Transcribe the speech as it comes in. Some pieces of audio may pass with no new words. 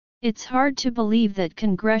It's hard to believe that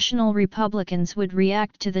congressional Republicans would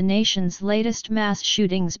react to the nation's latest mass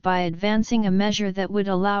shootings by advancing a measure that would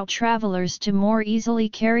allow travelers to more easily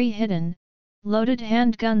carry hidden, loaded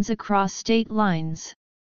handguns across state lines.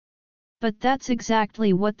 But that's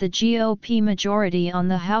exactly what the GOP majority on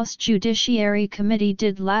the House Judiciary Committee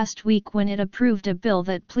did last week when it approved a bill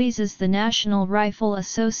that pleases the National Rifle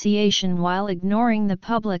Association while ignoring the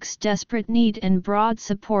public's desperate need and broad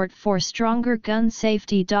support for stronger gun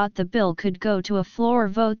safety. The bill could go to a floor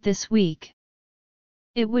vote this week.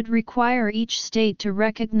 It would require each state to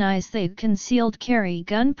recognize the concealed carry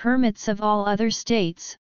gun permits of all other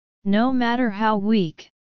states, no matter how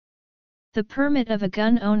weak. The permit of a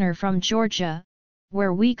gun owner from Georgia,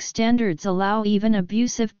 where weak standards allow even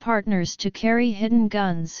abusive partners to carry hidden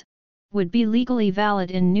guns, would be legally valid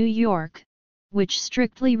in New York, which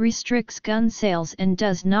strictly restricts gun sales and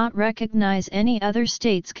does not recognize any other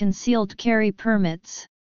state's concealed carry permits.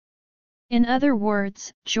 In other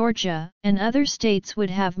words, Georgia and other states would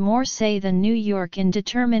have more say than New York in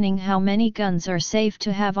determining how many guns are safe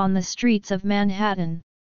to have on the streets of Manhattan.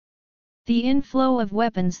 The inflow of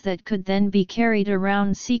weapons that could then be carried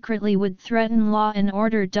around secretly would threaten law and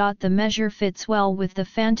order. The measure fits well with the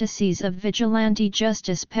fantasies of vigilante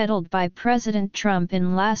justice peddled by President Trump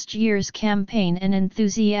in last year's campaign and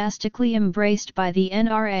enthusiastically embraced by the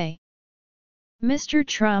NRA. Mr.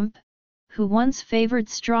 Trump, who once favored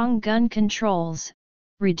strong gun controls,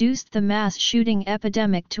 reduced the mass shooting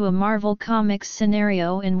epidemic to a Marvel Comics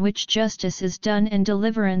scenario in which justice is done and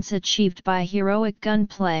deliverance achieved by heroic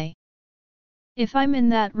gunplay. If I'm in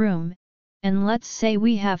that room, and let's say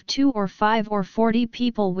we have 2 or 5 or 40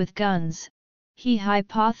 people with guns, he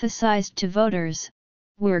hypothesized to voters,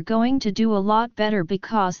 we're going to do a lot better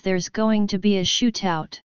because there's going to be a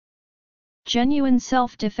shootout. Genuine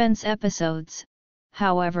self-defense episodes,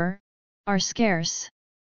 however, are scarce.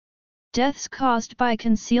 Deaths caused by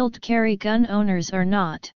concealed carry gun owners are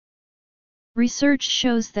not. Research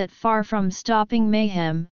shows that far from stopping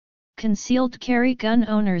mayhem, concealed carry gun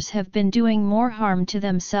owners have been doing more harm to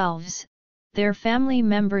themselves, their family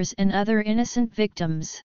members and other innocent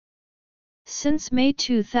victims. Since May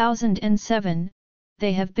 2007,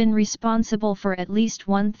 they have been responsible for at least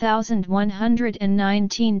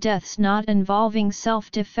 1,119 deaths not involving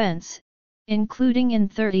self-defense, including in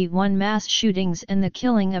 31 mass shootings and the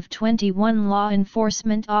killing of 21 law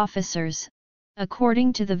enforcement officers,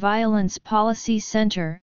 according to the Violence Policy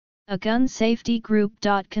Center, a gun safety group.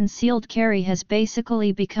 Concealed carry has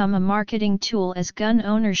basically become a marketing tool as gun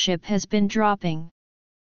ownership has been dropping.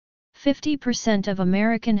 50% of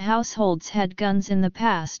American households had guns in the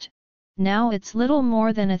past, now it's little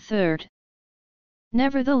more than a third.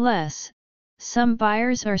 Nevertheless, some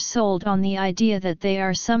buyers are sold on the idea that they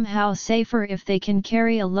are somehow safer if they can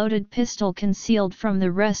carry a loaded pistol concealed from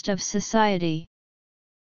the rest of society.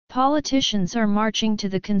 Politicians are marching to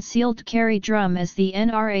the concealed carry drum as the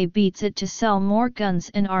NRA beats it to sell more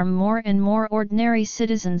guns and arm more and more ordinary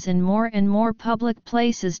citizens in more and more public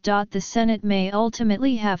places. The Senate may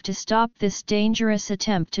ultimately have to stop this dangerous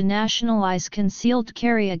attempt to nationalize concealed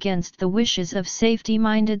carry against the wishes of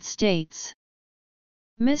safety-minded states.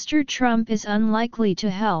 Mr. Trump is unlikely to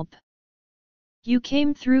help. You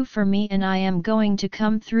came through for me and I am going to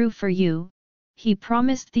come through for you, he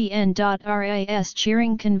promised the NRA's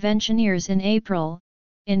cheering conventioneers in April,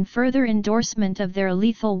 in further endorsement of their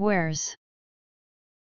lethal wares.